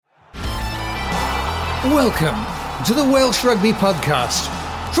Welcome to the Welsh Rugby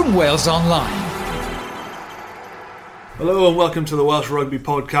Podcast from Wales Online. Hello and welcome to the Welsh Rugby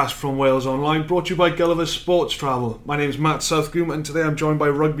Podcast from Wales Online, brought to you by Gulliver's Sports Travel. My name is Matt Southcombe and today I'm joined by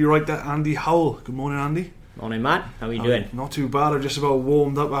rugby writer Andy Howell. Good morning, Andy. Morning, Matt. How are you doing? Not too bad. I just about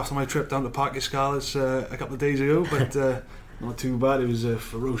warmed up after my trip down to Parc y Scalas a couple of days ago, but not too bad. It was a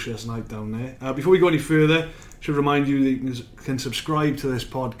ferocious night down there. Before we go any further, I should remind you that you can subscribe to this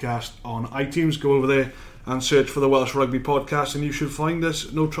podcast on iTunes. Go over there and search for the Welsh Rugby Podcast and you should find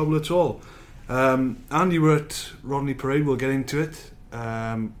us, no trouble at all. Andy, we're at Rodney Parade. We'll get into it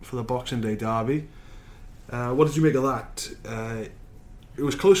for the Boxing Day derby. What did you make of that? It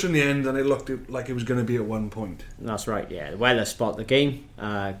was closer in the end and it looked like it was going to be at one point. That's right, yeah. The weather spot the game.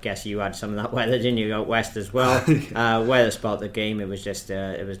 Guess you had some of that weather, didn't you, out west as well? Weather spot the game. It was just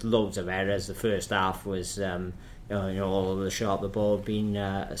it was loads of errors. The first half was all of the shot, the ball being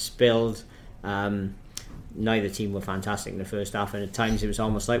spilled. Neither team were fantastic in the first half, and at times it was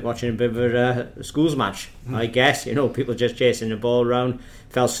almost like watching a bit of a schools match. I guess people just chasing the ball around.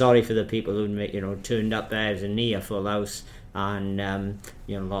 Felt sorry for the people who turned up there. It was a near full house, and a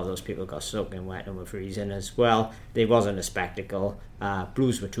lot of those people got soaking wet and were freezing as well. It wasn't a spectacle.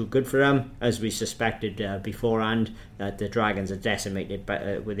 Blues were too good for them, as we suspected beforehand. The Dragons are decimated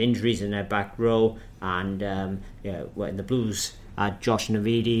with injuries in their back row, and when the Blues had Josh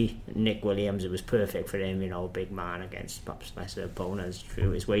Navidi, Nick Williams, it was perfect for him, big man against perhaps lesser opponents,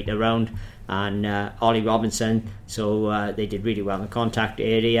 threw his weight around, and Ollie Robinson, so they did really well in the contact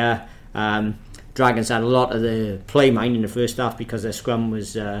area. Dragons had a lot of the play mind in the first half because their scrum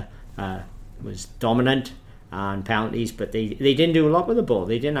was dominant and penalties, but they didn't do a lot with the ball.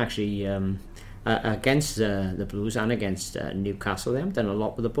 They didn't actually against the Blues and against Newcastle. They haven't done a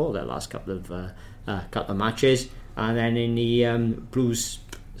lot with the ball their last couple of matches. And then in the Blues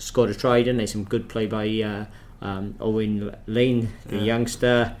scored a try, didn't they? Some good play by Owen Lane, the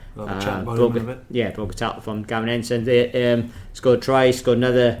youngster. Broke a tackle from Gavin Henson. They scored a try, scored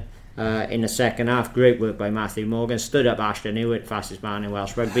another in the second half. Great work by Matthew Morgan. Stood up Ashton Hewitt, fastest man in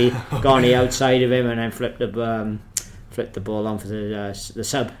Welsh rugby. Got on the outside of him and then flipped the ball on for the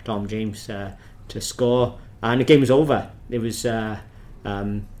sub, Tom James, to score. And the game was over. It was... they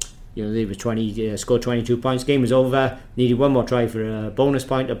were scored 22 points. Game was over. Needed one more try for a bonus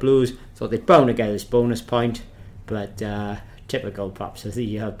point. The Blues thought they'd bound to get this bonus point, but typical perhaps of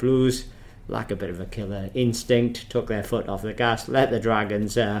the Blues, lack a bit of a killer instinct, took their foot off the gas, let the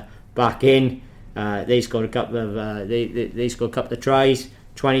Dragons back in. They scored a couple of they scored a couple of tries.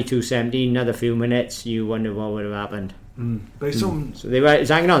 22-17. Another few minutes. You wonder what would have happened. So they were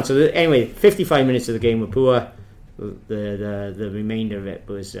hanging on. So anyway, 55 minutes of the game were poor. The remainder of it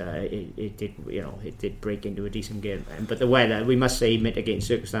was it did break into a decent game, but the weather, we must say, mitigating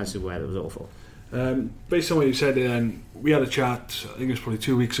circumstances, the weather was awful. Based on what you said, we had a chat, I think it was probably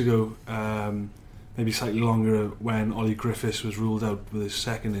 2 weeks ago, maybe slightly longer, when Ollie Griffiths was ruled out with his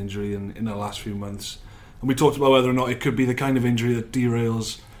second injury in the last few months, and we talked about whether or not it could be the kind of injury that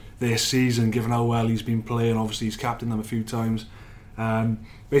derails their season, given how well he's been playing. Obviously he's captained them a few times.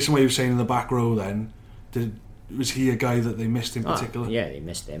 Based on what you were saying in the back row then, was he a guy that they missed in particular? Yeah, they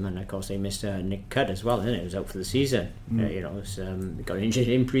missed him, and of course they missed Nick Cudd as well, didn't it? He was out for the season. He got injured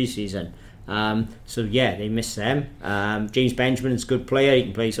in pre-season. So yeah, they missed them. James Benjamin's a good player. He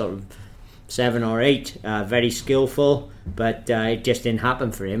can play sort of 7 or 8, very skillful, but it just didn't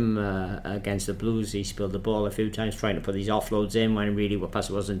happen for him against the Blues. He spilled the ball a few times trying to put these offloads in when really perhaps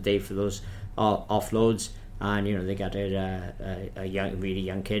it wasn't Dave for those offloads. And they got a really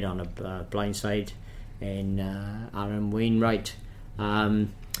young kid on a blind side in Aaron Wainwright,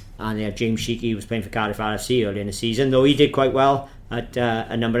 and they had James Sheeky, who was playing for Cardiff RFC early in the season, though he did quite well at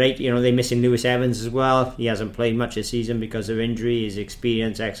number 8. They're missing Lewis Evans as well. He hasn't played much this season because of injury. His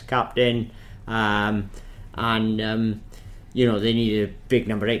experience, ex-captain, and they needed a big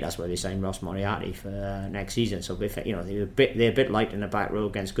number 8. That's why they signed Ross Moriarty for next season. So they're a bit light in the back row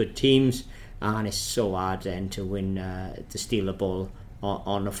against good teams, and it's so hard then to win, to steal the ball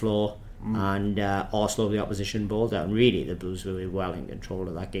on the floor. And or slow the opposition ball down. Really, the Blues were well in control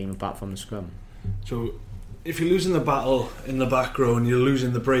of that game, apart from the scrum. So, if you're losing the battle in the back row and you're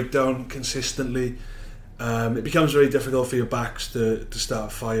losing the breakdown consistently, it becomes very difficult for your backs to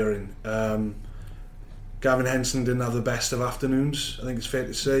start firing. Gavin Henson didn't have the best of afternoons, I think it's fair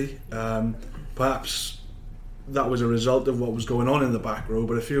to say. Perhaps that was a result of what was going on in the back row,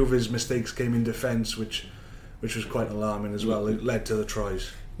 but a few of his mistakes came in defence, which was quite alarming as well. It led to the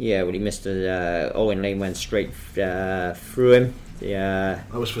tries. Yeah, well, he missed Owen Lane went straight through him,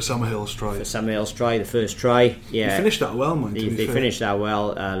 That was for Summerhill's try. For Summerhill's try, the first try. Yeah, he finished that well, man. They finished that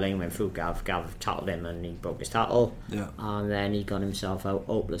well. Lane went through Gav tackled him and he broke his tackle. Yeah. And then he got himself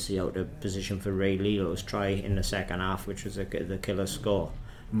hopelessly out of position for Ray Lilo's try in the second half, which was the killer score.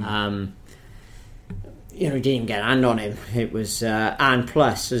 He didn't get a hand on him. It was and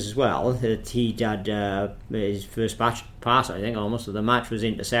plus as well that he had his first pass, I think, almost of the match was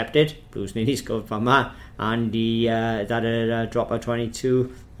intercepted. Bruce nearly scored from that, and he had a drop of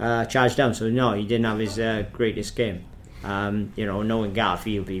 22 charged down. So no, he didn't have his greatest game. Knowing Gav,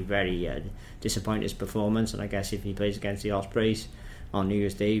 he'll be very disappointed in his performance, and I guess if he plays against the Ospreys on New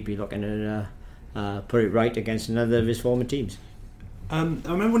Year's Day, he'd be looking to put it right against another of his former teams. I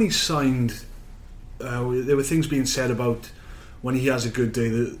remember when he signed. There were things being said about when he has a good day,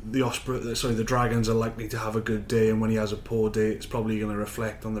 the Dragons are likely to have a good day, and when he has a poor day, it's probably going to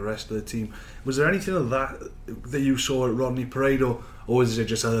reflect on the rest of the team. Was there anything of that you saw at Rodney Parade, or was it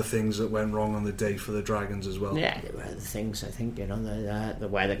just other things that went wrong on the day for the Dragons as well? Yeah, there were other things. I think the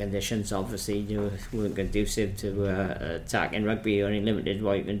weather conditions obviously weren't conducive to attacking rugby. You're only limited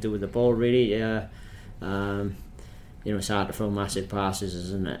what you can do with the ball, really. It's hard to throw massive passes,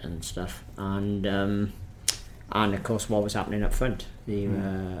 isn't it, and stuff. And of course, what was happening up front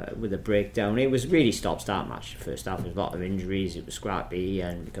with the breakdown, it was really stop-start match. The first half, there was a lot of injuries. It was scrappy,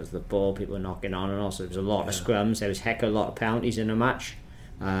 and because of the ball, people were knocking on, and also there was a lot of scrums. There was a lot of penalties in the match.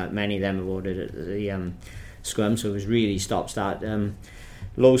 Many of them awarded at the scrum, so it was really stop-start,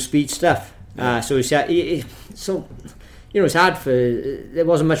 low-speed stuff. It's hard there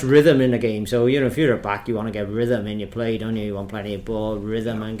wasn't much rhythm in the game, so if you're a back, you want to get rhythm in your play, don't you? You want plenty of ball,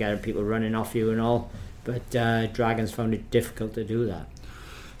 rhythm, and getting people running off you and all, but Dragons found it difficult to do that.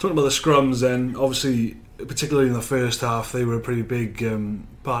 Talking about the scrums then, obviously, particularly in the first half, they were a pretty big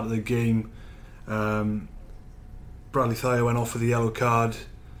part of the game. Bradley Thayer went off with the yellow card,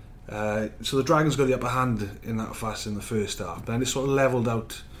 so the Dragons got the upper hand in that fast in the first half, then it sort of levelled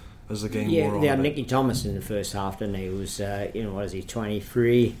out as the game wore on. They had Nicky Thomas in the first half, didn't they? He was,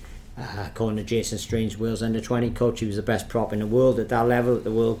 23? According to Jason Strange, Wales under-20 coach, he was the best prop in the world at that level at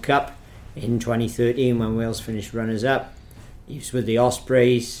the World Cup in 2013 when Wales finished runners-up. He was with the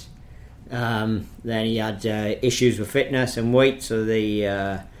Ospreys. Then he had issues with fitness and weight, so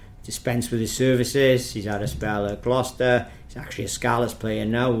they dispensed with his services. He's had a spell at Gloucester. He's actually a Scarlets player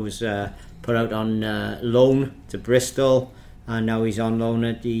now, who was put out on loan to Bristol. And now he's on loan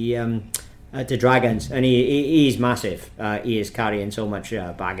at the Dragons, and he's massive. He is carrying so much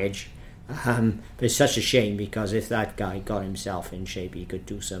baggage, but it's such a shame, because if that guy got himself in shape, he could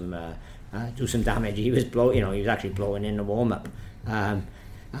do some damage. He was he was actually blowing in the warm up, and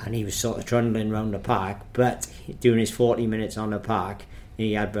he was sort of trundling around the park. But during his 40 minutes on the park,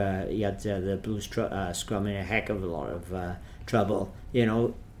 he had the Blues scrum in a heck of a lot of trouble.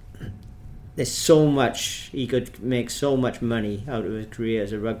 There's so much, he could make so much money out of his career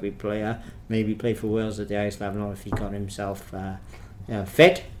as a rugby player, maybe play for Wales at the highest level, or if he got himself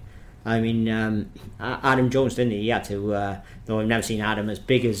fit. I mean, Adam Jones, didn't he? He had to, though I've never seen Adam as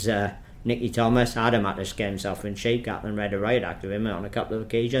big as Nicky Thomas. Adam had to get himself in shape. Captain read a riot act of him on a couple of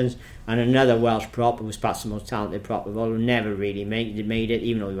occasions. And another Welsh prop, who was perhaps the most talented prop of all, who never really made it,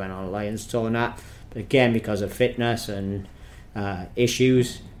 even though he went on a Lions tour and that. But again, because of fitness and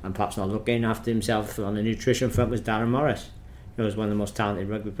issues, and perhaps not looking after himself on the nutrition front, was Darren Morris. He was one of the most talented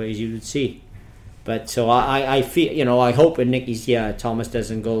rugby players you would see. But so I feel, I hope that Nicky's Thomas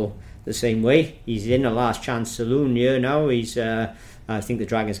doesn't go the same way. He's in the last chance saloon year now. He's I think the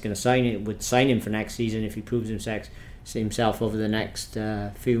Dragons going to would sign him for next season if he proves himself over the next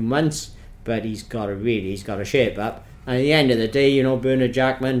few months. But he's got to shape up. And at the end of the day, Bernard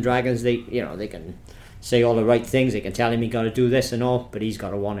Jackman, Dragons, they can say all the right things. They can tell him he got to do this and all, but he's got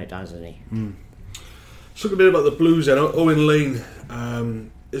to want it, hasn't he? Let's talk a bit about the Blues then. Owen Lane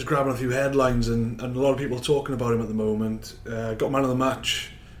is grabbing a few headlines, and a lot of people are talking about him at the moment. Got man of the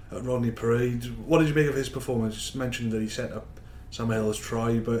match at Rodney Parade. What did you make of his performance? Just mentioned that he set up Summerhill's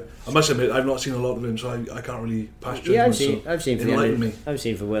try, but I must admit I've not seen a lot of him, so I can't really pass judgment. Yeah, I've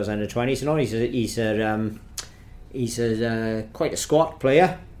seen for Wales under 20s, and he's quite a squat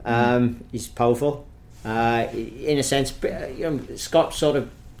player. He's powerful. In a sense, Scott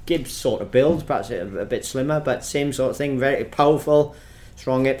Gibbs sort of build, perhaps a bit slimmer, but same sort of thing. Very powerful,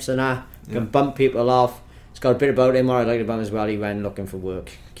 strong hips and that. Can bump people off. He's got a bit about him. What I liked about him as well, he went looking for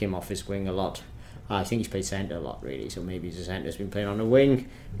work. Came off his wing a lot. I think he's played centre a lot, really. So maybe he's a centre. He's been playing on the wing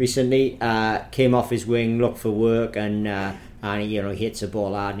recently. Came off his wing, looked for work, and he hits the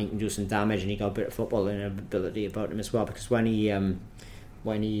ball hard and he can do some damage. And he got a bit of footballing ability about him as well. Because when he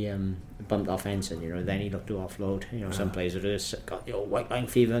when he bumped off Ensign, then he looked to offload. Some players would have just got white line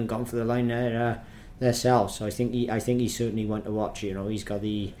fever and gone for the line there themselves. So I think he's certainly one to watch. He's got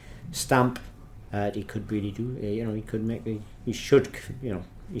the stamp. He could really do. He could make. He should.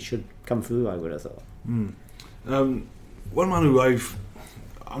 He should come through. I would have thought. One man who I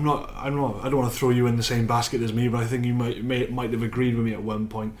don't want to throw you in the same basket as me, but I think you might have agreed with me at one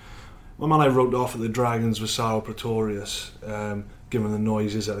point. One man I wrote off at the Dragons was Saro Pretorius, given the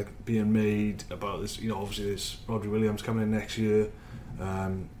noises that are being made about this. Obviously there's Rodri Williams coming in next year.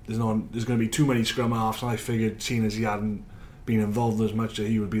 There's going to be too many scrum halves, and I figured, seeing as he hadn't been involved as much, that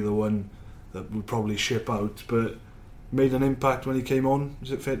he would be the one that would probably ship out. But made an impact when he came on.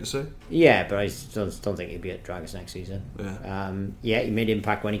 Is it fair to say? Yeah, but I still think he'll be at Dragons next season. Yeah. He made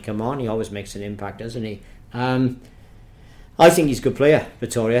impact when he came on. He always makes an impact, doesn't he? I think he's a good player,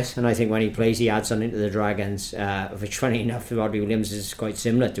 Pretorius, and I think when he plays, he adds something to the Dragons. Which, funny enough, Rodri Williams is quite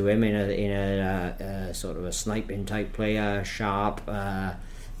similar to him in a sort of a sniping type player, sharp,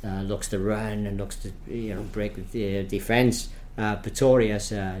 looks to run and looks to break the defence. Pretorius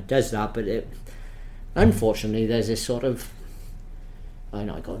does that, but unfortunately, there's this sort of, I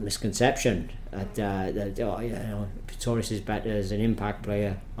call it misconception that Pretorius is better as an impact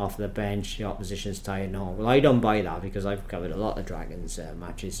player off the bench. The opposition's tired. No, well, I don't buy that, because I've covered a lot of Dragons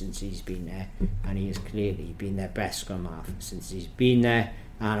matches since he's been there, and he has clearly been their best scrum half since he's been there.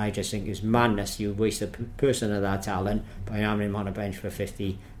 And I just think it's madness. You waste a person of that talent by having him on a bench for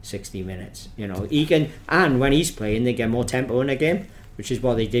 50, 60 minutes. He can, and when he's playing, they get more tempo in the game, which is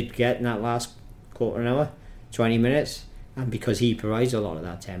what they did get in that last quarter an hour, 20 minutes. And because he provides a lot of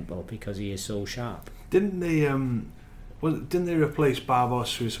that tempo, because he is so sharp. Didn't they replace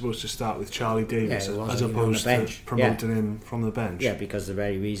Barbos, who was supposed to start with Charlie Davis, as opposed to promoting him from the bench? Yeah, because the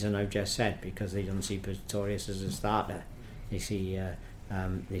very reason I've just said, because they don't see Pretorius as a starter. They see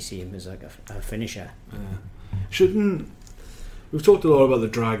him as like a finisher. We've talked a lot about the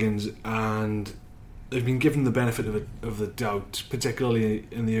Dragons, and they've been given the benefit of the doubt, particularly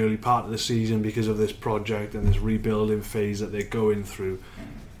in the early part of the season, because of this project and this rebuilding phase that they're going through.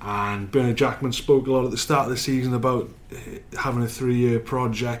 And Bernard Jackman spoke a lot at the start of the season about having a 3-year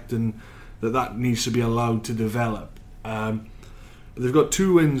project, and that needs to be allowed to develop. But they've got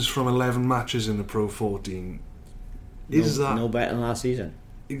 2 wins from 11 matches in the Pro 14. Is that no better than last season?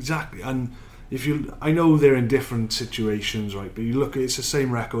 Exactly. And I know they're in different situations, right? But you look at, it's the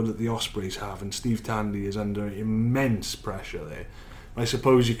same record that the Ospreys have, and Steve Tandy is under immense pressure there. I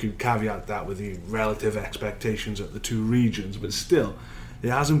suppose you could caveat that with the relative expectations at the 2 regions, but still,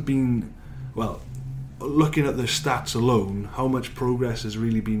 there hasn't been, looking at the stats alone, how much progress has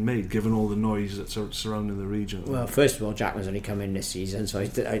really been made, given all the noise that's surrounding the region? Well, first of all, Jackman's only come in this season, so I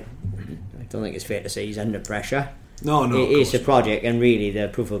don't think it's fair to say he's under pressure. No, it's a project, and really the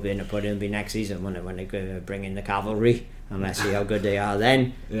proof will be in the pudding. Will be next season when they bring in the cavalry, and let's see how good they are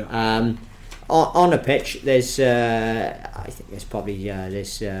then. Yeah. On a pitch, there's I think there's probably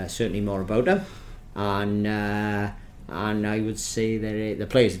there's certainly more about them, and I would say that the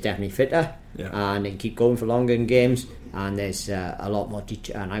players are definitely fitter, and they keep going for longer in games, and there's a lot more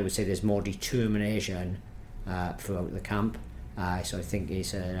and I would say there's more determination throughout the camp. So I think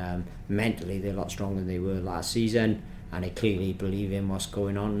it's mentally they're a lot stronger than they were last season, and they clearly believe in what's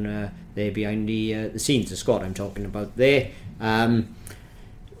going on there behind the scenes. The squad I'm talking about there.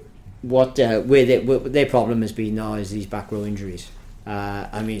 Where their problem has been now is these back row injuries.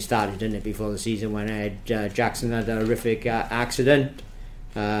 It started, didn't it, before the season when Jackson had a horrific accident,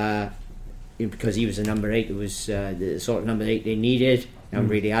 because he was a number 8. It was the sort of number 8 they needed, and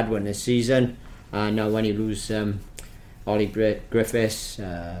really had one this season. Now when you lose Ollie Griffiths,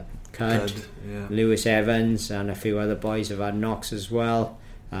 Cudd, Lewis Evans, and a few other boys have had knocks as well.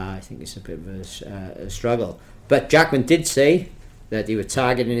 I think it's a bit of a struggle. But Jackman did say that they were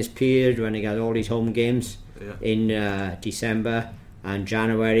targeting this period when they got all these home games in December and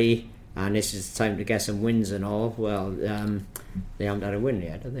January, and this is the time to get some wins and all. Well, they haven't had a win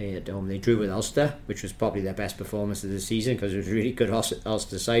yet, have they? At home, they drew with Ulster, which was probably their best performance of the season, because it was a really good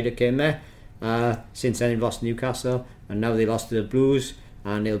Ulster side that came there. Since then, they've lost to Newcastle, and now they lost to the Blues,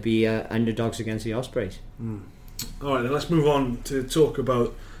 and they'll be underdogs against the Ospreys. Alright, then let's move on to talk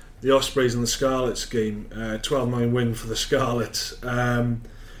about the Ospreys and the Scarlets game. 12-9 win for the Scarlets.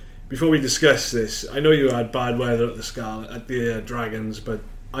 Before we discuss this, I know you had bad weather at the Dragons, but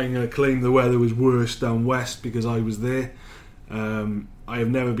I'm going to claim the weather was worse down west because I was there. I I have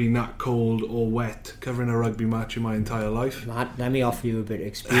never been that cold or wet covering a rugby match in my entire life. Matt, let me offer you a bit of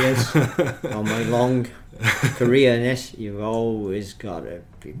experience. On my long career in this, you've always got to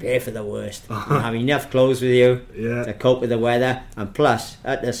prepare for the worst. You have enough clothes with you to cope with the weather, and plus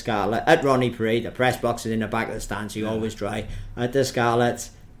at the Scarlet, at Ronnie Parade, the press box is in the back of the stand, so you always dry. At the Scarlet,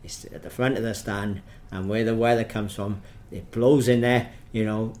 it's at the front of the stand, and where the weather comes from, it blows in there. You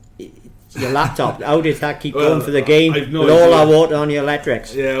know, your laptop, how did that keep going for the game with all our water on your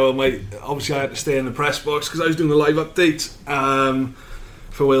electrics? Yeah, well, obviously I had to stay in the press box because I was doing the live update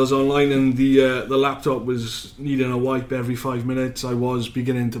for Wales Online, and the laptop was needing a wipe every 5 minutes. I was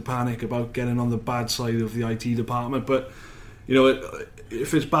beginning to panic about getting on the bad side of the IT department, but you know,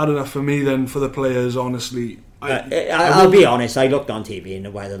 if it's bad enough for me, then for the players, honestly, I'll be honest. I looked on TV and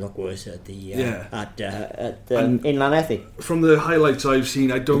the weather looked worse at the Inland Ethic. From the highlights I've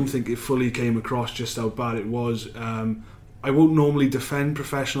seen, I don't think it fully came across just how bad it was. I won't normally defend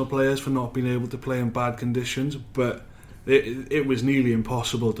professional players for not being able to play in bad conditions, but it was nearly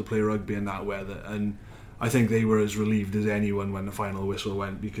impossible to play rugby in that weather, and I think they were as relieved as anyone when the final whistle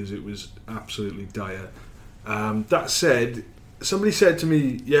went, because it was absolutely dire. That said, somebody said to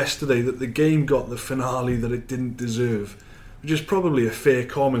me yesterday that the game got the finale that it didn't deserve, which is probably a fair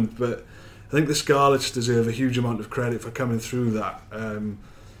comment, but I think the Scarlets deserve a huge amount of credit for coming through that,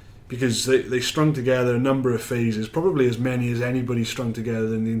 because they strung together a number of phases, probably as many as anybody strung together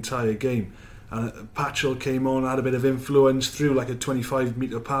in the entire game. And Patchell came on, had a bit of influence, threw like a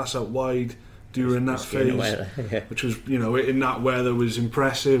 25-metre pass out wide during that phase, which was, you know, in that weather was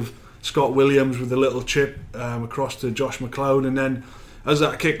impressive. Scott Williams with a little chip across to Josh McLeod, and then as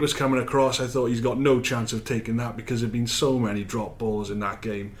that kick was coming across, I thought he's got no chance of taking that because there have been so many drop balls in that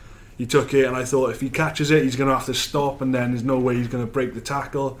game. He took it, and I thought if he catches it, he's going to have to stop, and then there's no way he's going to break the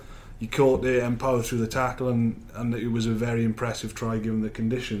tackle. He caught it and powered through the tackle, and it was a very impressive try given the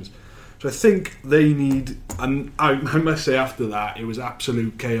conditions. So I think they need, and I must say after that, it was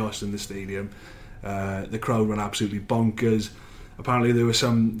absolute chaos in the stadium. The crowd went absolutely bonkers. Apparently there were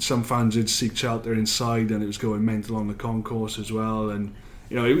some fans who'd seek shelter inside, and it was going mental on the concourse as well. And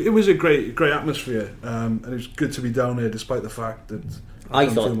you know, it was a great atmosphere, and it was good to be down there despite the fact that I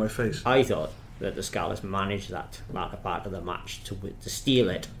couldn't feel my face. I thought that the Scarlets managed that latter part of the match to steal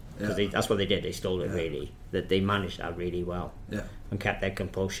it, because that's what they did. They stole it really. That they managed that really well, and kept their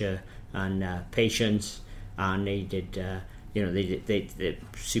composure and patience, and they did. They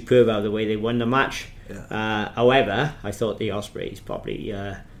superb out of the way they won the match. However, I thought the Ospreys probably,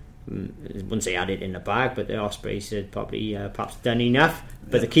 I wouldn't say had it in the bag, but the Ospreys had probably perhaps done enough.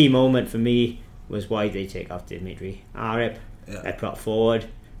 But the key moment for me was why they take off Dimitri Arip. They brought forward.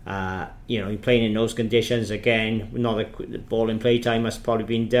 You're playing in those conditions again. The ball in play time must have probably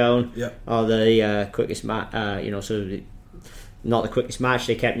been down. Or the quickest match. Not the quickest match.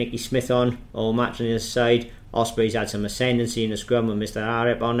 They kept Nicky Smith on all match on the other side. Ospreys had some ascendancy in the scrum with Mr.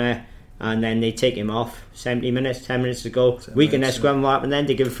 Arip on there, and then they take him off 10 minutes to go. Weaken their scrum, what happened then?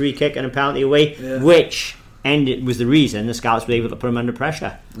 They give a free kick and a penalty away, which was the reason the Scouts were able to put him under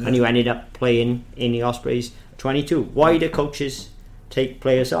pressure, and you ended up playing in the Ospreys 22. Why do coaches take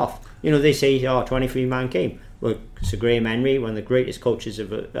players off? They say 23-man game. Well, Sir Graham Henry, one of the greatest coaches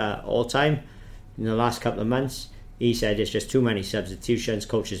of all time, in the last couple of months, he said it's just too many substitutions.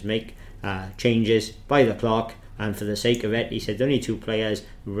 Coaches make changes by the clock, and for the sake of it, he said only two players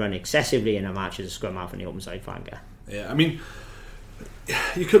run excessively in a match as a scrum half and the open side flanker. I mean,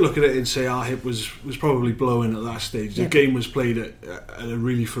 you could look at it and say our hip was probably blowing at that stage. The game was played at a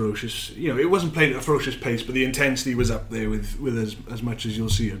really ferocious, it wasn't played at a ferocious pace, but the intensity was up there with as much as you'll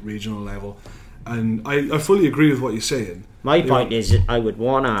see at regional level. And I fully agree with what you're saying. My point is I would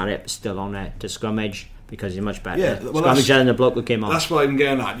want our hip still on there to scrummage, because he's much better. Scrummage than the bloke who came on. That's what I'm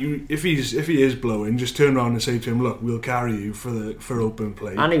getting at. If he is blowing, just turn around and say to him, "Look, we'll carry you for open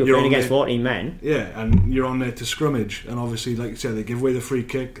play." And he was playing against 14 men. Yeah, and you're on there to scrummage. And obviously, like you said, they give away the free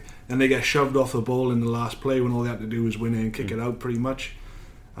kick, and they get shoved off the ball in the last play when all they had to do was win it and kick it out, pretty much,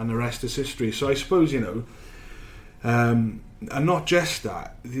 and the rest is history. So I suppose and not just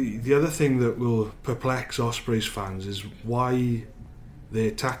that. The other thing that will perplex Ospreys fans is why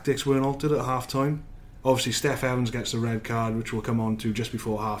their tactics weren't altered at half time. Obviously, Steph Evans gets the red card, which we'll come on to just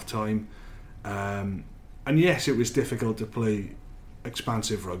before half-time. And yes, it was difficult to play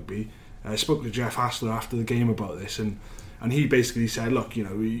expansive rugby. I spoke to Jeff Hassler after the game about this, and he basically said, look,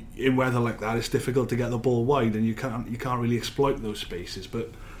 in weather like that, it's difficult to get the ball wide, and you can't really exploit those spaces.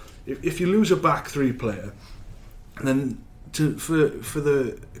 But if you lose a back three player, then for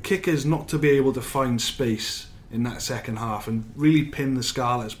the kickers not to be able to find space in that second half and really pin the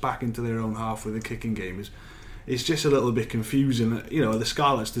Scarlets back into their own half with the kicking game it's just a little bit confusing. You know, the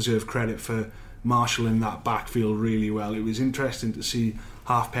Scarlets deserve credit for marshalling that backfield really well. It was interesting to see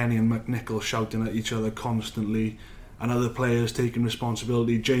Halfpenny and McNichol shouting at each other constantly, and other players taking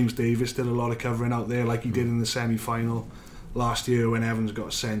responsibility. James Davis did a lot of covering out there, like he did in the semi-final last year when Evans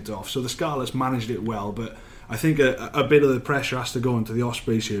got sent off. So the Scarlets managed it well, but I think a bit of the pressure has to go into the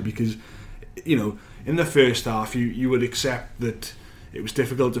Ospreys here, because, you know, in the first half you would accept that it was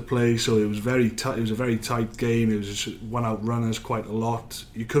difficult to play, so it was very tight. It was a very tight game. It was just one out runners quite a lot.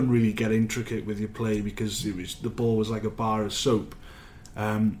 You couldn't really get intricate with your play because the ball was like a bar of soap.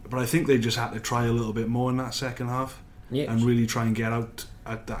 But I think they just had to try a little bit more in that second half, and really try and get out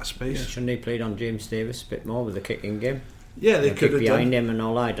at that space. Yeah, shouldn't they played on James Davis a bit more with the kicking game? Yeah, they could have behind him and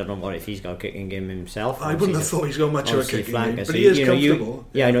all that. I don't know what if he's got a kicking game himself. I wouldn't have thought he's got much of a kicking game, but so he is comfortable.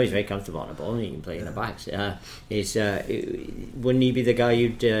 I know he's very comfortable on the ball, and he can play in the backs. Wouldn't he be the guy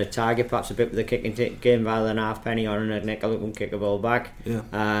you'd target perhaps a bit with the kicking game rather than Halfpenny or a nickel who can kick a ball back?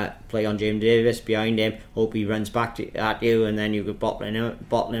 Yeah. Play on James Davis behind him, hope he runs back at you, and then you could bottle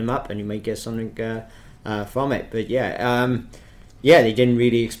him up, and you might get something from it. But they didn't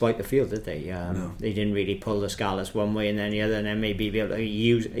really exploit the field, did they? No. They didn't really pull the Scarlets one way and then the other, and then maybe be able to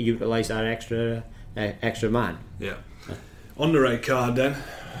utilise that extra man. Yeah. On the red card then,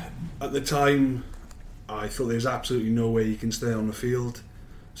 at the time, I thought there's absolutely no way he can stay on the field.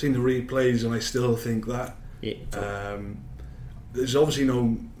 Seen the replays and I still think that. Yeah. There's obviously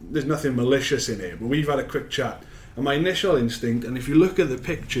there's nothing malicious in it, but we've had a quick chat, and my initial instinct, and if you look at the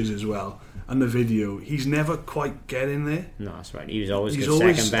pictures as well and the video, he's never quite getting there. No, that's right. He was always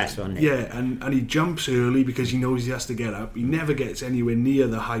second best, wasn't he? Yeah, and he jumps early because he knows he has to get up. He never gets anywhere near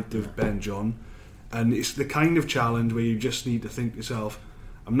the height of Ben John, and it's the kind of challenge where you just need to think to yourself,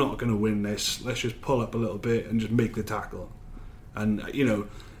 I'm not going to win this, let's just pull up a little bit and just make the tackle. And, you know,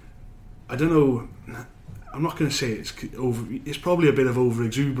 I don't know, I'm not going to say it's probably a bit of over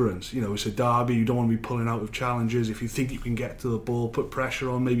exuberance. You know, it's a derby, you don't want to be pulling out of challenges. If you think you can get to the ball, put pressure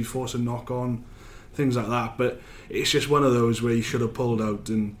on, maybe force a knock on, things like that. But it's just one of those where he should have pulled out,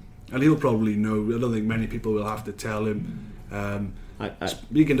 and he'll probably know. I don't think many people will have to tell him.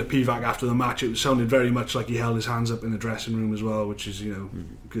 Speaking to Pivac after the match, it sounded very much like he held his hands up in the dressing room as well, which is, you know,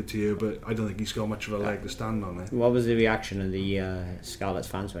 good to hear, but I don't think he's got much of a leg to stand on there. What was the reaction of the Scarlets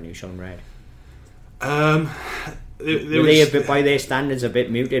fans when he was shown red? They by their standards a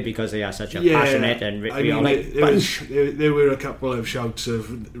bit muted because they are such a passionate and there were a couple of shouts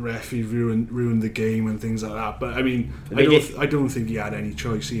of ref, he ruined the game and things like that, but I mean I don't think he had any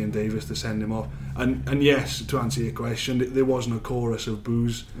choice, Ian Davis, to send him off, and yes, to answer your question, there wasn't a chorus of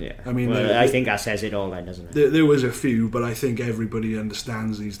boos. I mean, I think that says it all then, doesn't it? There was a few, but I think everybody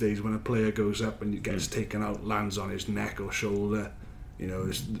understands these days when a player goes up and gets taken out, lands on his neck or shoulder, you know,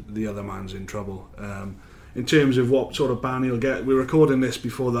 the other man's in trouble. In terms of what sort of ban he'll get, we're recording this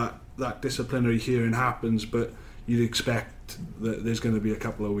before that disciplinary hearing happens, but you'd expect that there's going to be a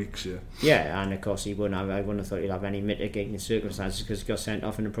couple of weeks here. Yeah, and of course I wouldn't have thought he'd have any mitigating circumstances because he got sent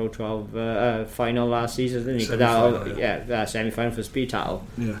off in the Pro 12 final last season, didn't he? Semi-final for speed tackle.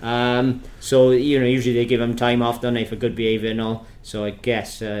 Yeah. So, you know, usually they give him time off, don't they, for good behaviour and all, so I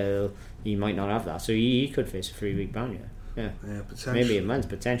guess he might not have that, so he could face a 3-week ban, yeah, maybe a month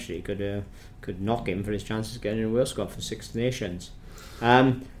potentially. Could knock him for his chances of getting in a World Squad for Six Nations.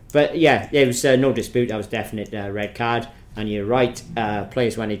 But yeah, there was no dispute. That was definite red card. And you're right.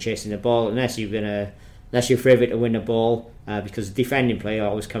 Players when they're chasing the ball, unless you're favourite to win the ball, because the defending player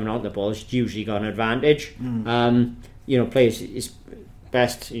always coming out the ball has usually got an advantage. You know, players is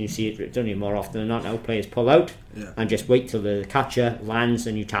best. You see it done more often than not now. Players pull out and just wait till the catcher lands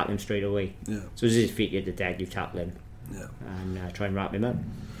and you tackle him straight away. Yeah. So as his feet hit the deck, you tackle him. Yeah. And try and wrap him up.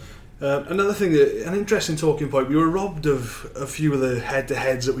 Another thing, an interesting talking point, we were robbed of a few of the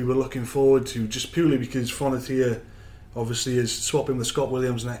head-to-heads that we were looking forward to, just purely because Fonatia obviously is swapping with Scott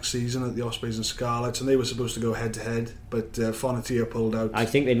Williams next season at the Ospreys and Scarlets, and they were supposed to go head-to-head, but Fonatia pulled out. I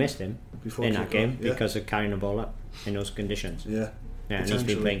think they missed him in that game because of carrying the ball up in those conditions. Yeah, and he's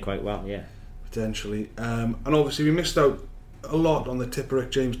been playing quite well, potentially. And obviously we missed out a lot on the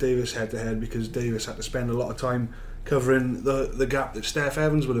Tipperick James Davis head-to-head because Davis had to spend a lot of time covering the gap that Steph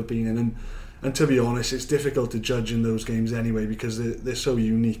Evans would have been in, and to be honest, it's difficult to judge in those games anyway because they're so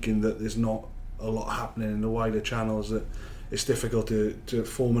unique in that there's not a lot happening in the wider channels that it's difficult to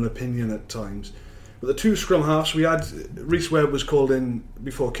form an opinion at times. But the two scrum halves we had, Rhys Webb was called in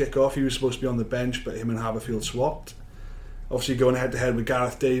before kick-off. He was supposed to be on the bench, but him and Haberfield swapped. Obviously going head-to-head with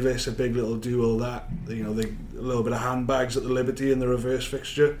Gareth Davis, a big little duel that, you know, a little bit of handbags at the Liberty in the reverse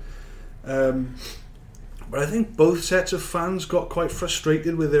fixture. But I think both sets of fans got quite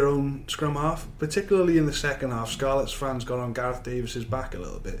frustrated with their own scrum half, particularly in the second half. Scarlets fans got on Gareth Davies's back a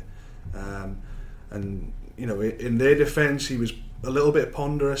little bit. And, you know, in their defence, he was a little bit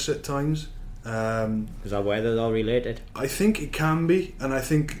ponderous at times. Is that whether they're related? I think it can be, and I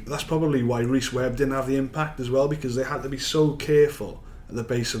think that's probably why Rhys Webb didn't have the impact as well, because they had to be so careful at the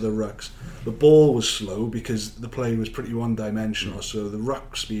base of the rucks. The ball was slow because the play was pretty one-dimensional, so the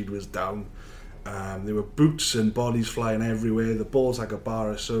ruck speed was down. There were boots and bodies flying everywhere. The ball's like a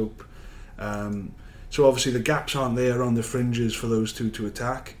bar of soap. So obviously the gaps aren't there on the fringes for those two to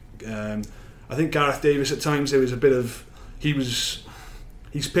attack. I think Gareth Davies at times there was a bit of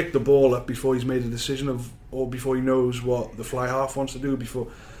he's picked the ball up before he's made a decision or before he knows what the fly half wants to do. Before,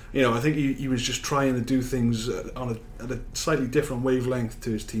 you know, I think he was just trying to do things at a slightly different wavelength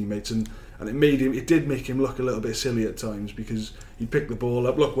to his teammates, and it did make him look a little bit silly at times, because he'd pick the ball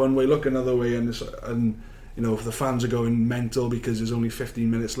up, look one way, look another way, and you know, if the fans are going mental because there's only 15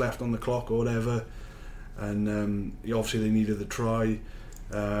 minutes left on the clock or whatever, and obviously they needed the try.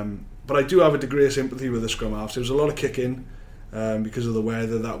 But I do have a degree of sympathy with the scrum halves. There was a lot of kicking because of the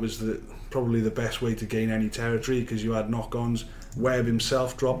weather. That was probably the best way to gain any territory, because you had knock-ons. Webb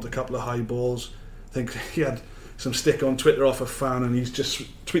himself dropped a couple of high balls. I think he had some stick on Twitter off a fan, and he's just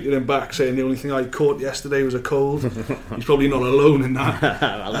tweeted him back saying the only thing I caught yesterday was a cold. He's probably not alone in that.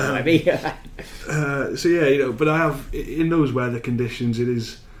 Well, maybe. So yeah, you know, but I have, in those weather conditions,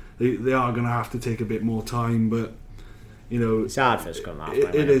 they are going to have to take a bit more time, but you know, it's hard for scrum half.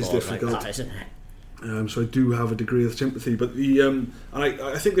 It is difficult, like that, isn't it? So I do have a degree of sympathy, but and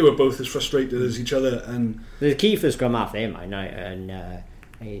I think they were both as frustrated as each other. And the key for scrum half there,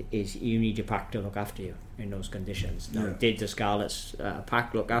 is you need your pack to look after you in those conditions. Now, did the Scarlets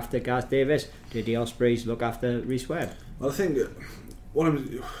pack look after Gareth Davies? Did the Ospreys look after Rhys Webb? Well, I think what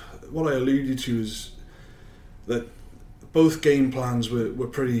I alluded to is that both game plans were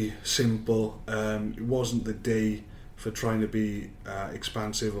pretty simple. It wasn't the day for trying to be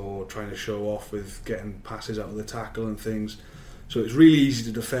expansive or trying to show off with getting passes out of the tackle and things. So it's really easy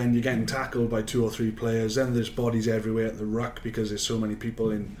to defend. You're getting tackled by 2 or 3 players, then there's bodies everywhere at the ruck because there's so many people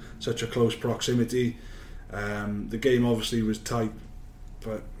in such a close proximity. The game obviously was tight,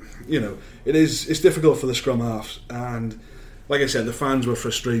 but you know, it's difficult for the scrum halves, and like I said, the fans were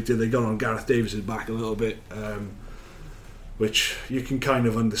frustrated. They got on Gareth Davies's back a little bit, which you can kind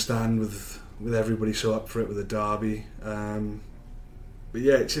of understand with everybody so up for it with the derby. But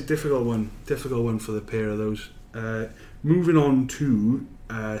yeah, it's a difficult one for the pair of those. Moving on to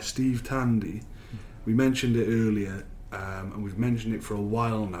Steve Tandy, we mentioned it earlier, and we've mentioned it for a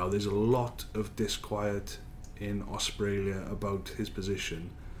while now. There's a lot of disquiet in Australia about his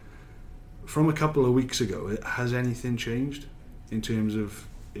position. From a couple of weeks ago, has anything changed in terms of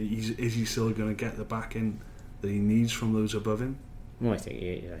is he still going to get the backing that he needs from those above him? Well, I think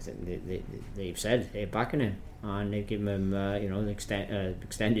they've said they're backing him, and they've given him an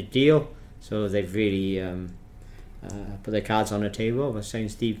extended deal. So they've really put their cards on the table. We're saying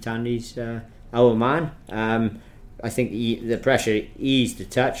Steve Tandy's our man. I think the pressure eased a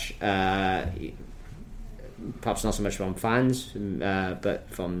touch. Perhaps not so much from fans, but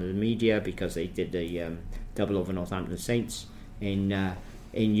from the media, because they did the double over Northampton Saints in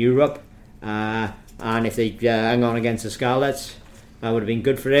Europe. And if they hang on against the Scarlets, that would have been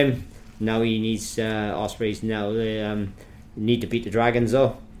good for him. Now he needs Ospreys. Now they need to beat the Dragons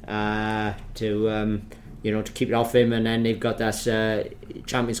though, to keep it off him. And then they've got that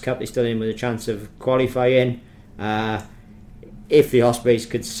Champions Cup. They're still in with a chance of qualifying. If the Ospreys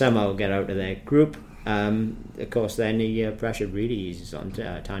could somehow get out of their group, of course, then the pressure really eases on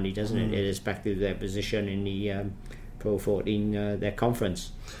Tandy, doesn't it? Irrespective of their position in the Pro 14, their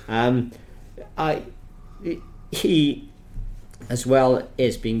conference. He, as well,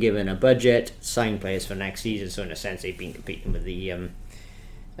 is being given a budget, signed players for next season. So in a sense, they've been competing with the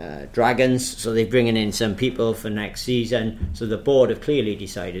Dragons. So they're bringing in some people for next season. So the board have clearly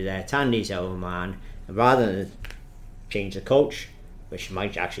decided that Tandy's our man. Rather than change the coach, which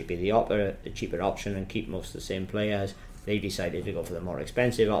might actually be the cheaper option and keep most of the same players, they decided to go for the more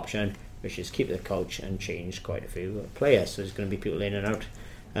expensive option, which is keep the coach and change quite a few players. So there's going to be people in and out.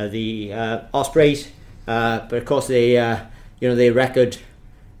 The Ospreys, but of course they record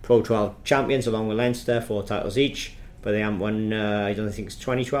Pro 12 champions along with Leinster, 4 titles each, but they haven't won. I don't think it's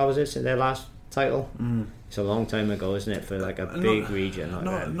 2012 is it, their last title. It's a long time ago, isn't it, for like a big region like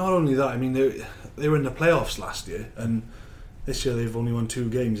that. Not only that, I mean they were in the playoffs last year, and this year they've only won 2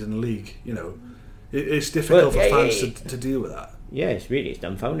 games in the league. You know, it's difficult for fans to deal with that. Yeah, it's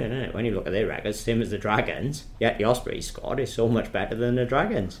dumbfounding, isn't it? When you look at their records, same as the Dragons, yet the Ospreys squad is so much better than the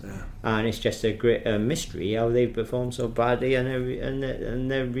Dragons. Yeah. And it's just a great mystery how they perform so badly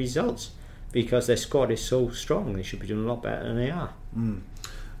and their results, because their squad is so strong. They should be doing a lot better than they are.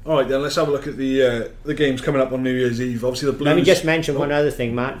 Alright then, let's have a look at the games coming up on New Year's Eve. Obviously the Blues... Let me just mention one other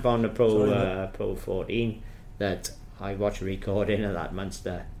thing, Matt, on the Pro 14, that I watched a recording of that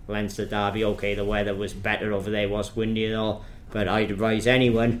Leinster derby. Okay, the weather was better over there, was windy and all, but I'd advise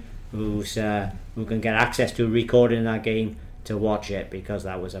anyone who can get access to a recording of that game to watch it, because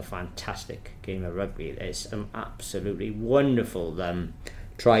that was a fantastic game of rugby. There's some absolutely wonderful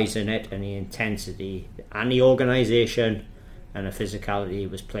tries in it, and the intensity and the organisation and the physicality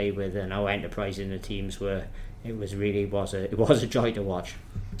was played with, and how enterprising the teams were. It was a joy to watch.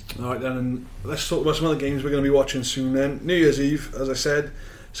 Alright then, and let's talk about some other games we're going to be watching soon then. New Year's Eve, as I said,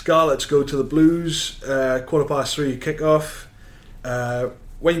 Scarlets go to the Blues, 3:15 kick-off.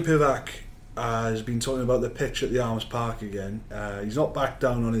 Wayne Pivac has been talking about the pitch at the Arms Park again. He's not backed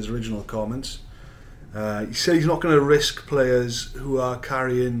down on his original comments. He said he's not going to risk players who are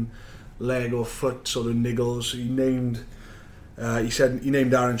carrying leg or foot sort of niggles. He said he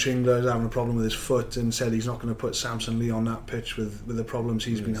named Aaron Shingler as having a problem with his foot, and said he's not going to put Samson Lee on that pitch with the problems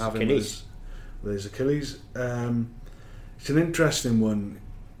he's been having with his Achilles. It's an interesting one,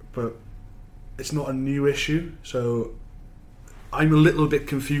 but it's not a new issue, so I'm a little bit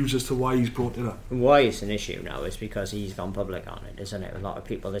confused as to why he's brought it up. Why it's an issue now is because he's gone public on it, isn't it? A lot of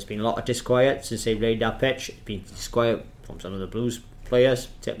people, there's been a lot of disquiet since they played that pitch. It's been disquiet from some of the Blues players,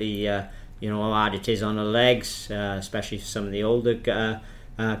 particularly how hard it is on the legs, especially for some of the older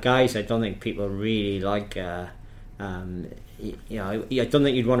guys. I don't think people really like. I don't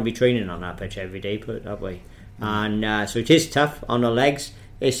think you'd want to be training on that pitch every day, put it that way. And so it is tough on the legs.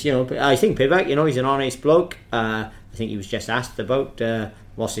 It's I think Pivac, he's an honest bloke. I think he was just asked about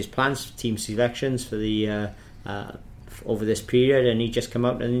what's his plans for team selections for the over this period, and he just come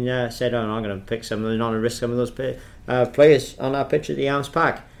out and said, "I'm not going to pick some of not to risk some of those players on that pitch at the Arms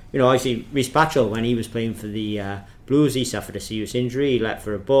Park." I see Rhys Patchell, when he was playing for the Blues, he suffered a serious injury. He let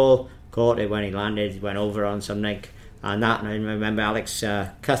for a ball, caught it when he landed, went over on something, and I remember Alex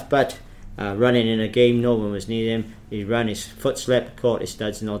Cuthbert running in a game, no one was near him. He ran, his foot slipped, caught his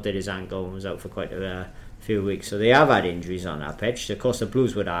studs, nodded his ankle, and was out for quite a few weeks. So they have had injuries on that pitch. Of course, the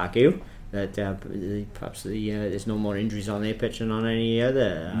Blues would argue that perhaps there's no more injuries on their pitch than on any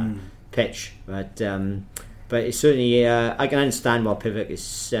other pitch, but it's certainly I can understand what Pivac is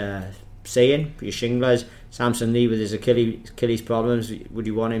saying. For your Shinglers, Samson Lee with his Achilles problems, would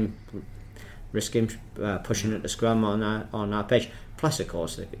you want him risk him pushing at the scrum on that pitch? Plus, of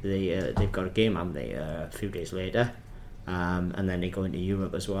course, they've got a game, haven't they, a few days later, and then they go into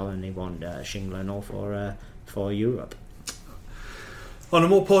Europe as well, and they want Shingler and all for Europe. On a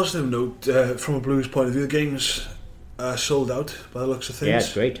more positive note, from a Blues point of view, the game's sold out by the looks of things. Yeah,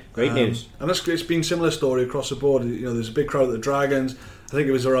 it's great news. And it's been a similar story across the board. There's a big crowd at the Dragons. I think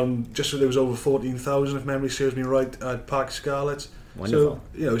it was there was over 14,000, if memory serves me right, at Park Scarlets. Wonderful.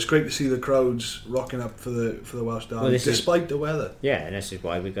 So it's great to see the crowds rocking up for the Welsh derby, despite the weather. Yeah, and this is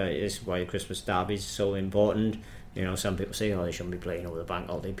why the Christmas derby is so important. Some people say, they shouldn't be playing over the bank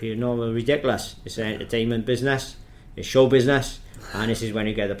holiday period. No, well, ridiculous. It's an entertainment business, it's show business, and this is when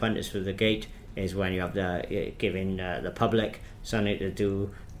you get the punters through the gate. Is when you have giving the public something to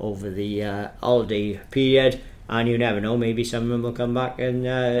do over the holiday period, and you never know, maybe some of them will come back and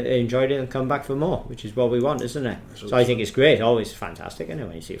enjoy it and come back for more, which is what we want, isn't it? So I think it's great, always fantastic,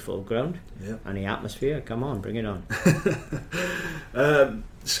 when you see a full ground and the atmosphere. Come on, bring it on.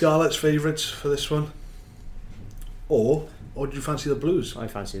 Scarlet's favourites for this one, or do you fancy the Blues? I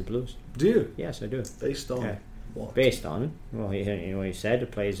fancy the Blues. Do you? Yes, I do. Based on what? Based on, well, you said the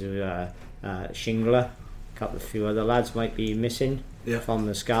players who Shingler, a few other lads might be missing from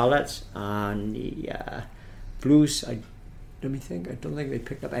the Scarlets, and the Blues. Let me think. I don't think they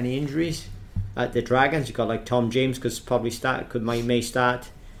picked up any injuries at the Dragons. You got like Tom James may start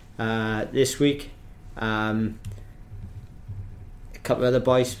this week. A couple of other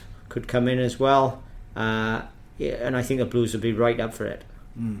boys could come in as well, and I think the Blues will be right up for it.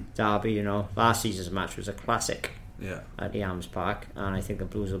 Derby, last season's match was a classic at the Arms Park, and I think the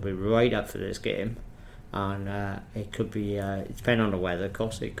Blues will be right up for this game, and it could be depending on the weather, of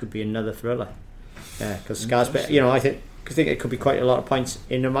course, it could be another thriller, because I think it could be quite a lot of points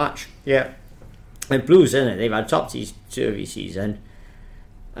in the match. And Blues, isn't it, they've had topsy-turvy season,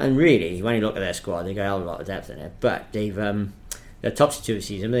 and really when you look at their squad, they got a lot of depth in it, but they've the topsy-turvy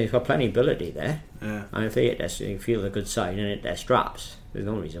season, they've got plenty of ability there. Yeah. And if they hit they feel a good side and hit their straps, there's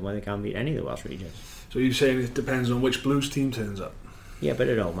no reason why they can't beat any of the Welsh regions. So you're saying it depends on which Blues team turns up? Yeah, but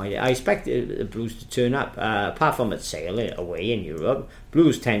it don't mind. I expect the Blues to turn up. Apart from at Sale away in Europe,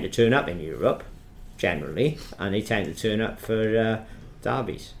 Blues tend to turn up in Europe generally, and they tend to turn up for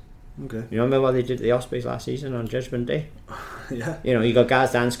derbies. Okay. You remember what they did to the Ospreys last season on Judgment Day? Yeah. You know, you got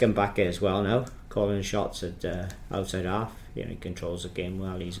Gaz Danscombe back there as well now, calling shots at outside half. You know, he controls the game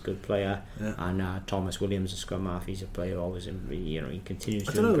well. He's a good player. Yeah. And Thomas Williams, a scrum half, he's a player always. You know, he continues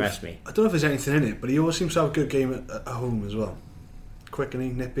to impress me. I don't know if there's anything in it, but he always seems to have a good game at home as well.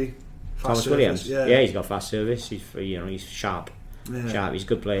 Quickening, nippy, fast Thomas service. Williams, Yeah, he's got fast service. He's sharp. Yeah. Sharp. He's a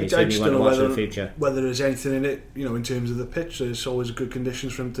good player. He's I certainly just one don't to know watch in the future. whether there's anything in it, you know, in terms of the pitch. There's always good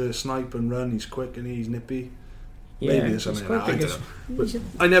conditions for him to snipe and run. He's quick and he's nippy. Yeah, Maybe there's something in that. I don't know. But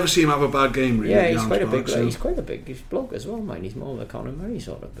I never see him have a bad game. Really. yeah, at he's quite a big. so. He's quite a big bloke as well, mate. He's more of a Conor Murray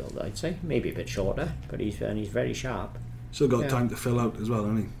sort of build, I'd say. Maybe a bit shorter, but he's very sharp. Still got time to fill out as well,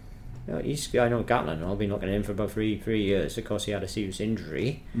 hasn't he? I know Gatlin. I've been looking at him for about three years. Of course, he had a serious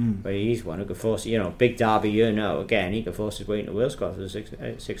injury, but he's one who could force. You know, big derby year now. Again, he could force his way into Wales squad for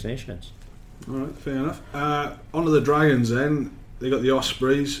the Six Nations. All right, fair enough. On to the Dragons then. They got the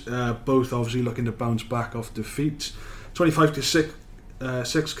Ospreys, both obviously looking to bounce back off defeats.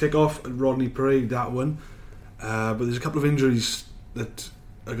 25-6 kick-off at Rodney Parade, that one. But there's a couple of injuries that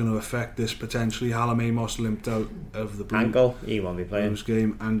are going to affect this potentially. Hallam Amos limped out of the ankle, he won't be playing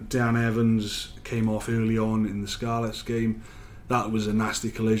game, and Dan Evans came off early on in the Scarlets game. That was a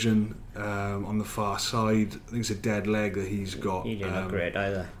nasty collision on the far side. I think it's a dead leg that he's got. He didn't look great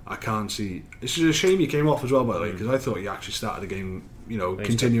either. I can't see. It's just a shame he came off as well, by the way, because I thought he actually started the game, you know,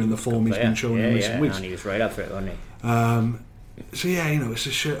 continuing the form he's been showing in recent weeks. And he was right up for it, wasn't he? So yeah, you know, it's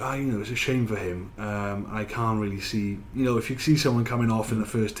a shame for him. I can't really see, you know, if you see someone coming off in the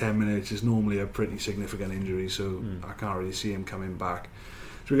first 10 minutes, it's normally a pretty significant injury. So I can't really see him coming back.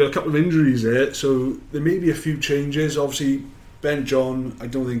 So we've got a couple of injuries there. So there may be a few changes. Obviously, Ben John, I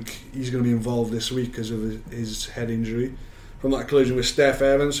don't think he's going to be involved this week because of his head injury from that collision with Steph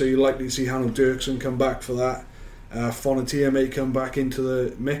Evans. So you're likely to see Hanno Dirksen come back for that. Fonatia may come back into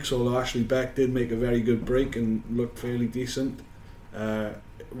the mix, although Ashley Beck did make a very good break and looked fairly decent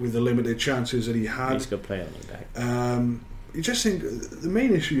with the limited chances that he had. He's a good player, Ashley Beck. You just think the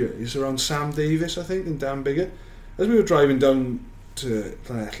main issue is around Sam Davis, I think, and Dan Biggett. As we were driving down to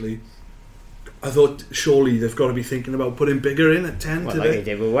Llanelli, I thought surely they've got to be thinking about putting Bigger in at 10 today. Like they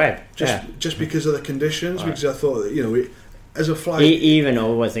did with Webb. Just because of the conditions, because I thought that, you know, as a fly, even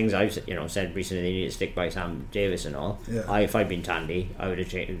over things I've said recently, they need to stick by Sam Davis and all. Yeah. If I'd been Tandy, I would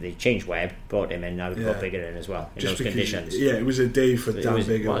have changed Webb, brought him in, I would put Bigger in as well in just those conditions. Yeah, it was a day for Dan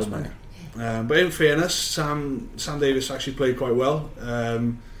Bigger, wasn't it? But in fairness, Sam Davis actually played quite well.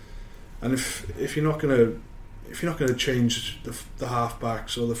 And if you're not going to change the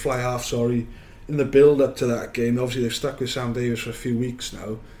half-backs or the fly half, in the build-up to that game, obviously they've stuck with Sam Davis for a few weeks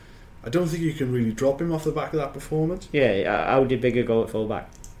now. I don't think you can really drop him off the back of that performance. Yeah, how did Bigger go at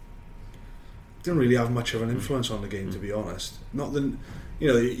full-back? Didn't really have much of an influence on the game, to be honest. Not that, you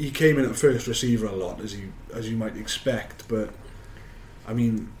know, he came in at first receiver a lot, as you might expect, but I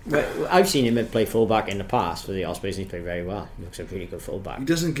mean, well, I've seen him play full-back in the past for the Ospreys, and he played very well. He looks a pretty good full-back. He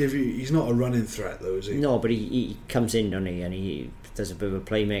doesn't give you. He's not a running threat, though, is he? No, but he comes in, doesn't he, and he does a bit of a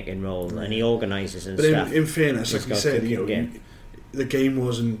playmaking role, and he organises and but stuff. But in fairness, like you said, you know, game. The game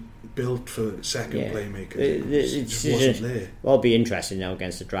wasn't built for second playmakers. It just wasn't there. Well, it'll be interesting now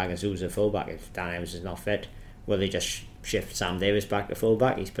against the Dragons, who's a fullback. If Dan Evans is not fit, will they just shift Sam Davis back to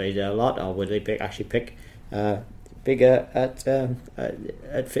fullback? He's played there a lot, or will they actually pick Bigger at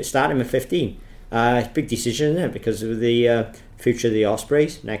starting at 15? It's a big decision, isn't it? Because of the future of the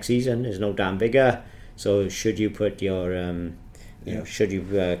Ospreys next season. There's no Dan Bigger, so should you put your should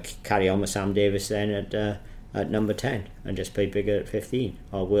you carry on with Sam Davis then at number 10 and just play Bigger at 15,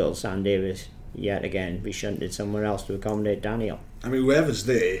 or will Sam Davis yet again be shunted somewhere else to accommodate Daniel? I mean, whoever's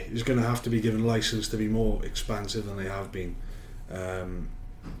there is going to have to be given licence to be more expansive than they have been.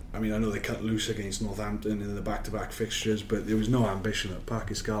 I mean, I know they cut loose against Northampton in the back-to-back fixtures, but there was no ambition at Parc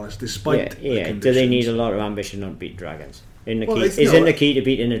y Scarlets, despite the conditions. Do they need a lot of ambition not to beat Dragons? The key to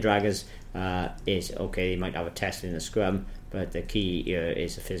beating the Dragons is, okay, they might have a test in the scrum, but the key here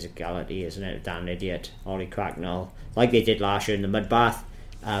is the physicality, isn't it? Dan Idiot, Ollie Cracknell, like they did last year in the Mudbath,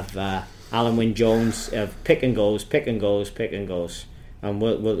 of Alan Wynne-Jones, of pick and goes, and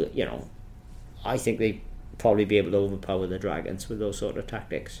we'll you know, I think they probably be able to overpower the Dragons with those sort of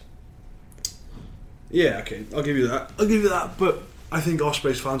tactics. Yeah, okay, I'll give you that, but I think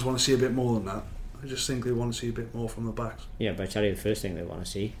Ospreys fans want to see a bit more than that. I just think they want to see a bit more from the backs. Yeah, but I tell you, the first thing they want to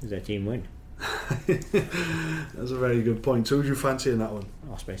see is their team win. That's a very good point. So who do you fancy in that one?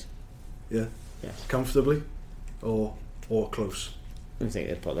 Ospreys. Yeah? Yes. Comfortably? Or close? I think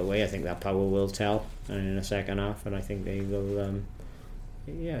they'll put it away. I think that power will tell in the second half, and I think they will.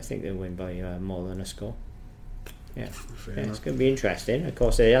 I think they'll win by more than a score. Yeah, it's going to be interesting. Of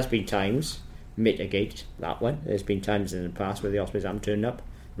course, there has been times mitigate that one. There's been times in the past where the Ospreys haven't turned up.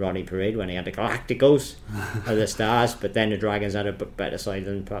 Ronnie Parade when he had the Galacticos or the Stars, but then the Dragons had a better side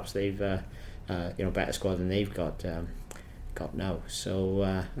than perhaps they've, better squad than they've got now. So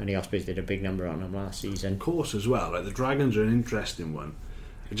and the Ospreys did a big number on them last season. Of course, as well. Like the Dragons are an interesting one.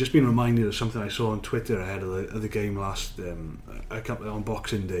 I've just been reminded of something I saw on Twitter ahead of the game last on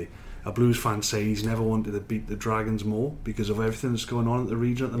Boxing Day. A Blues fan saying he's never wanted to beat the Dragons more because of everything that's going on at the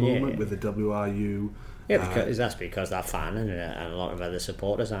region at the moment with the WRU. Yeah, because that fan and a lot of other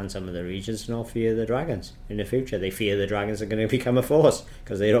supporters and some of the regions now fear the Dragons in the future. They fear the Dragons are going to become a force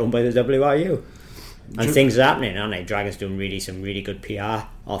because they're owned by the WRU. And things are happening, aren't they? Dragons doing some really good PR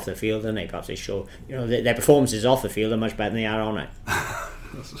off the field, and they perhaps they show their performances off the field are much better than they are on it.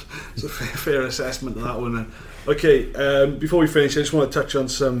 That's a fair assessment of that one. Then. Okay, before we finish, I just want to touch on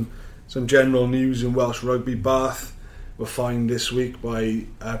some general news in Welsh rugby. Bath were fined this week by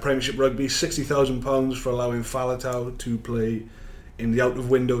Premiership Rugby £60,000 for allowing Faletau to play in the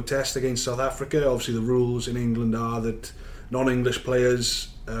out-of-window test against South Africa. Obviously, the rules in England are that non-English players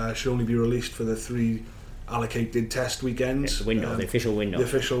should only be released for the 3 allocated test weekends. The window, the official window. The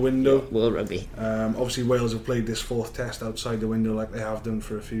official window. World Rugby. Obviously, Wales have played this 4th test outside the window like they have done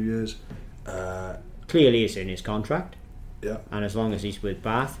for a few years. Clearly, it's in his contract. Yeah. And as long as he's with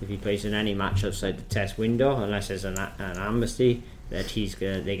Bath, if he plays in any match outside the test window, unless there's an amnesty, that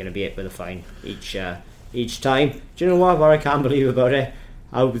they're going to be hit with a fine each time. Do you know what I can't believe about it?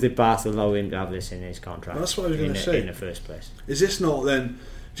 How did Bath allow him to have this in his contract? That's what I was going to say. In the first place. Is this not then?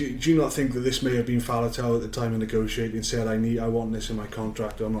 Do you not think that this may have been Faletau at the time of negotiating and said, I want this in my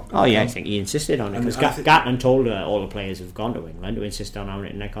contract, or I'm not going to I think he insisted on it, because Gatland told all the players who've gone to England to insist on having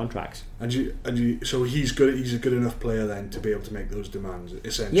it in their contracts. So he's good. He's a good enough player then to be able to make those demands,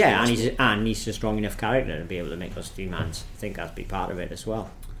 essentially. Yeah, and he's a strong enough character to be able to make those demands. I think that'd be part of it as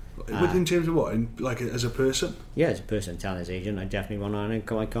well. In terms of what? Like as a person? Yeah, as a person, telling his agent, I definitely want on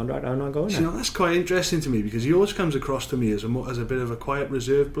my contract, I'm not going there. That's quite interesting to me, because he always comes across to me as a bit of a quiet,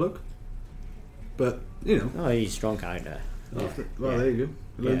 reserved bloke. But, he's a strong character. There you go.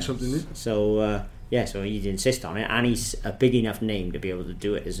 You learned something new. So, so he'd insist on it, and he's a big enough name to be able to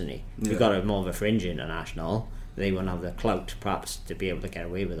do it, isn't he? You've got more of a fringe international, they won't have the clout, perhaps, to be able to get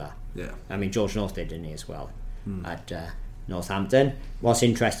away with that. Yeah. I mean, George North did, didn't he, as well, at Northampton. What's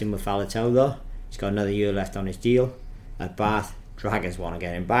interesting with Faletau, though, he's got another year left on his deal at Bath. Dragons want to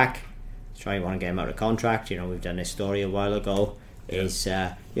get him back. Want to get him out of contract. We've done this story a while ago. And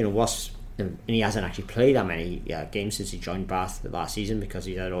he hasn't actually played that many games since he joined Bath last season because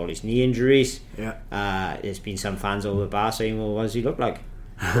he's had all his knee injuries. Yeah. There's been some fans over Bath saying, well, what does he look like?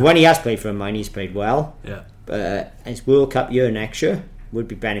 But when he has played for mine, he's played well. Yeah. But it's World Cup year next year. Would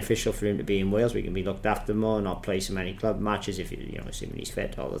be beneficial for him to be in Wales. We can be looked after more, not play so many club matches if assuming he's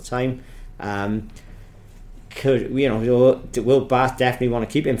fit all the time. Will Bath definitely want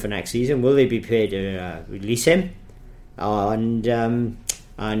to keep him for next season? Will they be paid to release him? And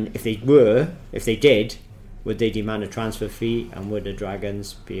if they did, would they demand a transfer fee? And would the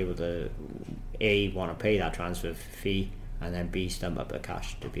Dragons be able to want to pay that transfer fee, and then B, stump up the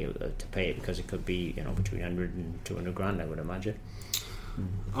cash to be able to pay it, because it could be between 100 and 200 grand, I would imagine.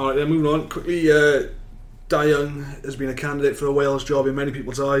 Alright, then moving on quickly. Dai Young has been a candidate for a Wales job in many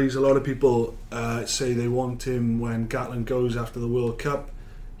people's eyes. A lot of people say they want him when Gatland goes after the World Cup.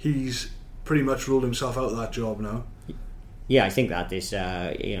 He's pretty much ruled himself out of that job now. Yeah, I think that is.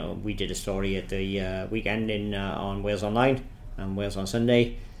 We did a story at the weekend on Wales Online and Wales on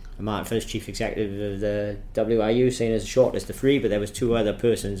Sunday. Martin Phillips, chief executive of the WRU, saying there's a shortlist of 3, but there was 2 other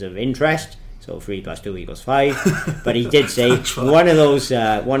persons of interest. So 3 + 2 = 5. But he did say one of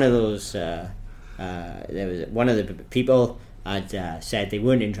the people had said they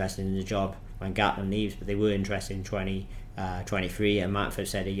weren't interested in the job when Gatland leaves, but they were interested in 2023. And Matt Phillips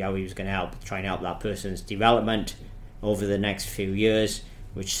said he was going to try and help that person's development over the next few years,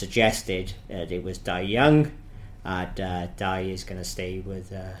 which suggested that it was Dai Young. Dai is going to stay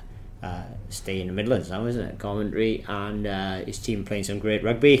in the Midlands now, isn't it? Coventry, and his team playing some great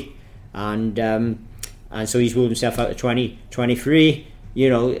rugby. And so he's ruled himself out of 2023.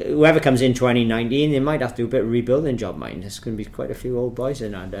 Whoever comes in 2019, they might have to do a bit of a rebuilding job, mind. There's going to be quite a few old boys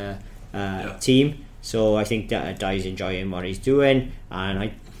in that team. So I think that Dai's enjoying what he's doing, and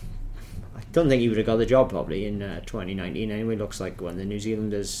I don't think he would have got the job probably in 2019 anyway. Looks like one of the New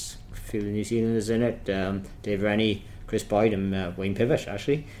Zealanders, a few of the New Zealanders in it, Dave Rennie, Chris Boyd and Wayne Pivot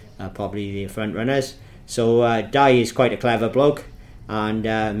actually, probably the front runners. So They is quite a clever bloke, and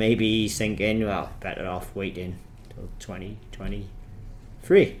maybe he's thinking, well, better off waiting till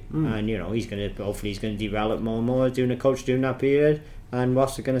 2023, and hopefully he's going to develop more and more doing a coach during that period, and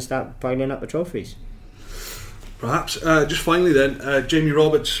Wasps are going to start piling up the trophies. Perhaps. Just finally then, Jamie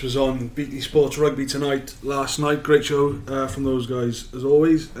Roberts was on BT Sports Rugby last night. Great show from those guys as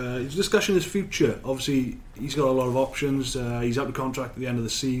always. He's discussing his future. Obviously he's got a lot of options. He's out of contract at the end of the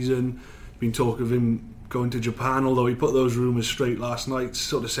season. There's been talk of him going to Japan, although he put those rumours straight last night.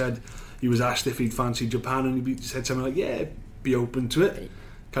 Sort of said he was asked if he'd fancy Japan, and he said something like, yeah, be open to it,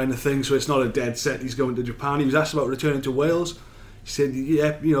 kind of thing. So it's not a dead set he's going to Japan. He was asked about returning to Wales. He said,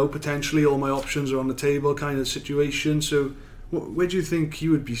 yeah, potentially all my options are on the table, kind of situation. So where do you think he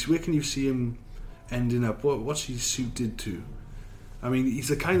would be? Where can you see him ending up? What's he suited to? I mean, he's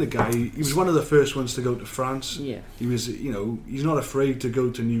the kind of guy, he was one of the first ones to go to France. Yeah. He was, he's not afraid to go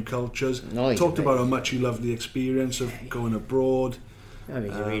to new cultures. No, talked about how much he loved the experience of going abroad. I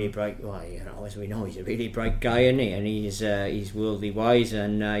mean, he's a really bright, as we know, he's a really bright guy, isn't he? And he's worldly wise,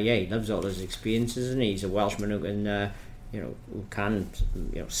 and he loves all those experiences, and he's a Welshman who can, who can,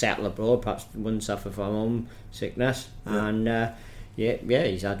 settle abroad, perhaps wouldn't suffer from home sickness, and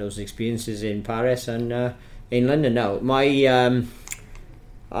he's had those experiences in Paris and in London now.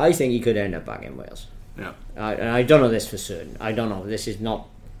 I think he could end up back in Wales. Yeah. And I don't know this for certain. I don't know. This is not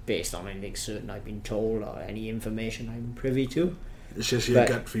based on anything certain I've been told or any information I'm privy to. It's just your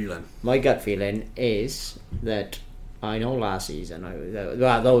gut feeling. My gut feeling is that I know last season,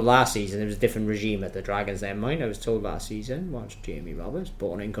 though last season there was a different regime at the Dragons then mine. I was told last season, was Jamie Roberts,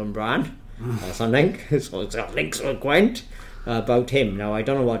 born in Cumbraen or something, so it's got links with Gwent about him. Now I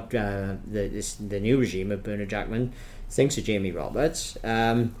don't know what the new regime of Bernard Jackman thinks of Jamie Roberts,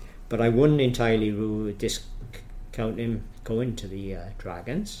 but I wouldn't entirely discount him going to the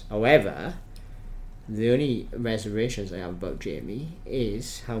Dragons. However, the only reservations I have about Jamie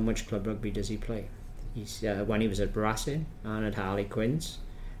is how much club rugby does he play. He's when he was at Racing and at Harlequins,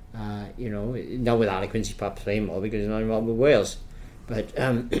 now with Harlequins he's perhaps playing more because he's not involved with Wales, but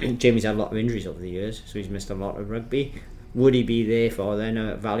Jamie's had a lot of injuries over the years, so he's missed a lot of rugby. Would he be there for then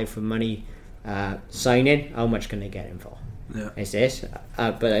a value for money signing? How much can they get him for? Yeah. Is this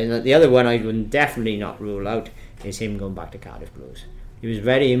but the other one I would definitely not rule out is him going back to Cardiff Blues. He was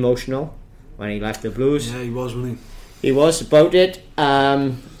very emotional when he left the Blues. Yeah, he was, wasn't he? He was about it.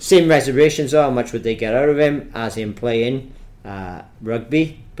 Same reservations though, how much would they get out of him as him playing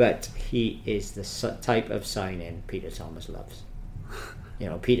rugby, but he is the type of signing Peter Thomas loves.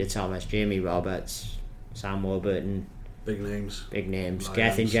 Peter Thomas, Jamie Roberts, Sam Warburton, big names.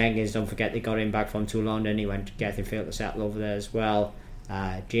 Gethin Jenkins, don't forget they got him back from Toulon, and he went to Gethin, failed to settle over there as well.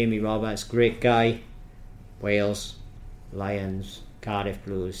 Jamie Roberts, great guy. Wales, Lions, Cardiff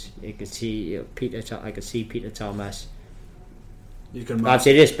Blues. You could see I could see Peter Thomas. You can. Perhaps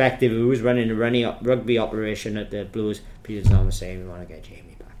irrespective of who's running the rugby operation at the Blues, Peter Thomas saying we want to get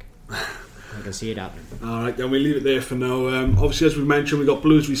Jamie back. I can see it happening. Alright, then we leave it there for now. Obviously, as we mentioned, we got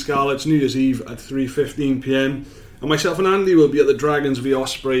Blues v Scarlets New Year's Eve at 3:15pm, and myself and Andy will be at the Dragons v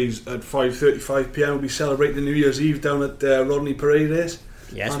Ospreys at 5:35pm. We'll be celebrating New Year's Eve down at Rodney Parades.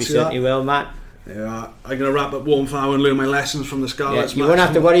 Yes, we certainly will, Matt. Yeah, I'm going to wrap up warm for now and learn my lessons from the Scarlets. You won't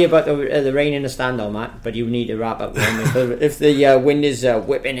have to worry about the rain in the stand though, Matt, but you need to wrap up warm if the wind is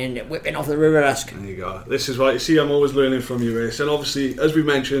whipping off the River Usk. There you go. This is why, you see, I'm always learning from you, Race. And obviously, as we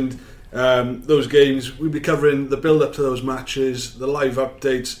mentioned, those games, we'll be covering the build-up to those matches, the live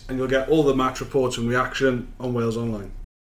updates, and you'll get all the match reports and reaction on Wales Online.